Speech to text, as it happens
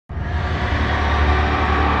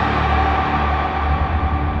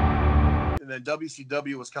then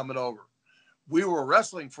WCW was coming over. We were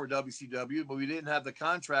wrestling for WCW, but we didn't have the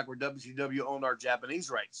contract where WCW owned our Japanese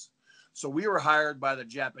rights. So we were hired by the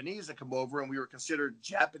Japanese to come over, and we were considered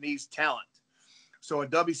Japanese talent. So when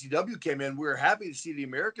WCW came in, we were happy to see the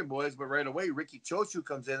American boys, but right away, Ricky Choshu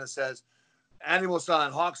comes in and says,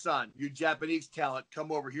 Animal-san, Hawk-san, you Japanese talent,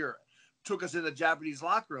 come over here. Took us in the Japanese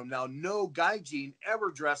locker room. Now, no gaijin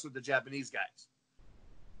ever dressed with the Japanese guys.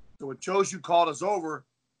 So when Choshu called us over,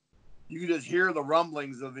 you could just hear the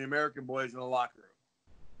rumblings of the American boys in the locker room.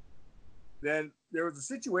 Then there was a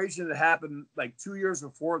situation that happened like 2 years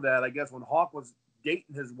before that, I guess, when Hawk was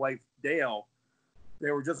dating his wife, Dale.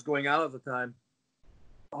 They were just going out at the time.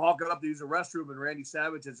 Hawk got up to use the restroom, and Randy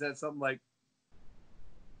Savage had said something like,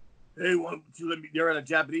 hey, why don't you let me, they're at a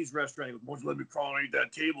Japanese restaurant. He goes, why don't you let me crawl underneath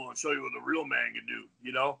that table and show you what a real man can do,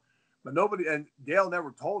 you know? But nobody, and Dale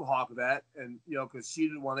never told Hawk that, and, you know, because she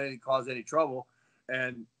didn't want to cause any trouble.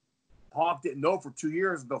 And Hawk didn't know for 2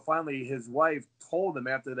 years, but finally his wife told him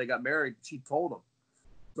after they got married. She told him.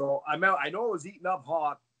 So I know it was eating up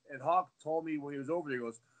Hawk, and Hawk told me when he was over there, he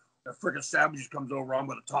goes, "That freaking Savage comes over, I'm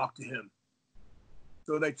going to talk to him."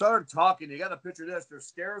 So they started talking. You got to picture this. There's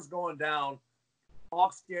stairs going down.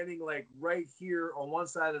 Hawk standing like right here on one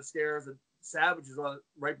side of the stairs, and Savage is on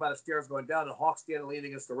right by the stairs going down, and Hawk standing leaning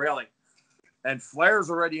against the railing. And Flair's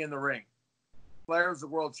already in the ring. Flair's the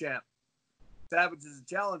world champ. Savage is a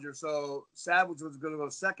challenger, so Savage was going to go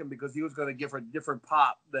second because he was going to give her a different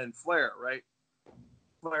pop than Flair, right?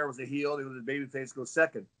 Flair was a heel. He was a babyface, go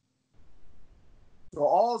second. So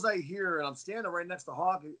all I hear, and I'm standing right next to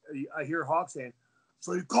Hawk, I hear Hawk saying,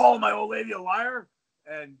 "So you calling my old lady a liar?"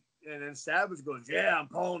 And then Savage goes, "Yeah, I'm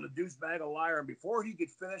calling the douchebag a liar." And before he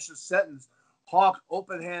could finish the sentence, Hawk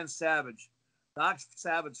open hands Savage, knocks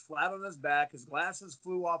Savage flat on his back. His glasses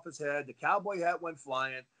flew off his head. The cowboy hat went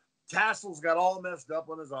flying. Tassels got all messed up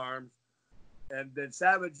on his arms. And then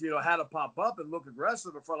Savage, you know, had to pop up and look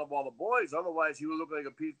aggressive in front of all the boys. Otherwise, he would look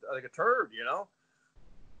like a turd, you know.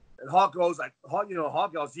 And Hawk goes,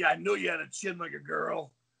 Hawk goes, "Yeah, I knew you had a chin like a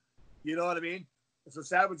girl." You know what I mean? And so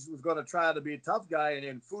Savage was going to try to be a tough guy, and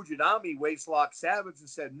then Fujinami waist-locked Savage and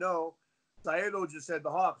said no. Saito just said to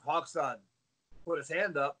Hawk, "Hawk-san," put his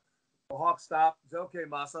hand up. The Hawk stopped. He said, "Okay,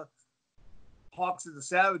 Masa." Hawk said to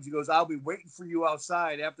Savage, he goes, "I'll be waiting for you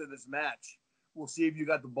outside after this match. We'll see if you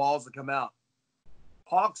got the balls to come out."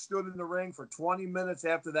 Hawk stood in the ring for 20 minutes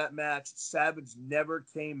after that match. Savage never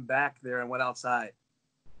came back there and went outside.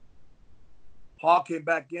 Hawk came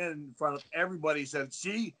back in front of everybody and said,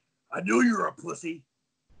 "See, I knew you were a pussy.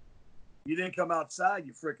 You didn't come outside,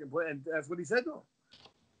 you freaking pussy." And that's what he said to him.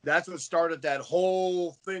 That's what started that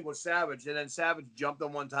whole thing with Savage. And then Savage jumped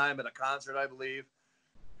him one time at a concert, I believe.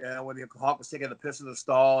 And when Hawk was taking the piss in the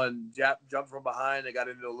stall and jumped from behind, they got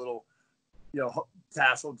into a little,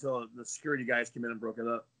 tassel until the security guys came in and broke it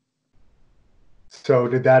up. So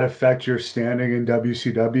did that affect your standing in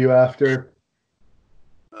WCW after?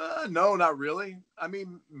 No, not really. I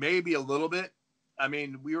mean, maybe a little bit. I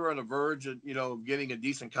mean, we were on the verge of, getting a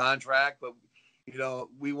decent contract, but,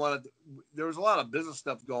 there was a lot of business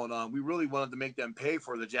stuff going on. We really wanted to make them pay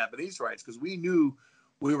for the Japanese rights because we knew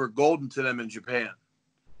we were golden to them in Japan.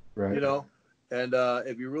 Right. And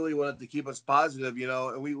if you really wanted to keep us positive,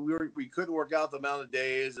 and we couldn't work out the amount of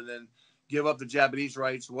days and then give up the Japanese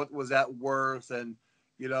rights. What was that worth? And,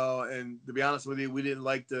 and to be honest with you, we didn't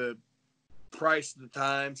like the price at the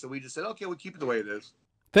time. So we just said, okay, we'll keep it the way it is.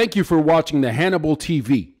 Thank you for watching the Hannibal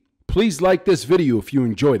TV. Please like this video if you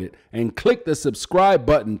enjoyed it and click the subscribe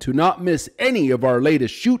button to not miss any of our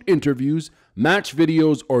latest shoot interviews, match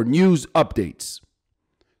videos, or news updates.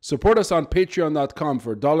 Support us on patreon.com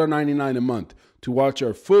for $1.99 a month to watch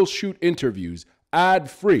our full shoot interviews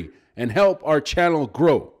ad-free and help our channel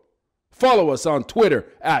grow. Follow us on Twitter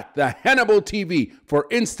at the Hannibal TV for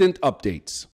instant updates.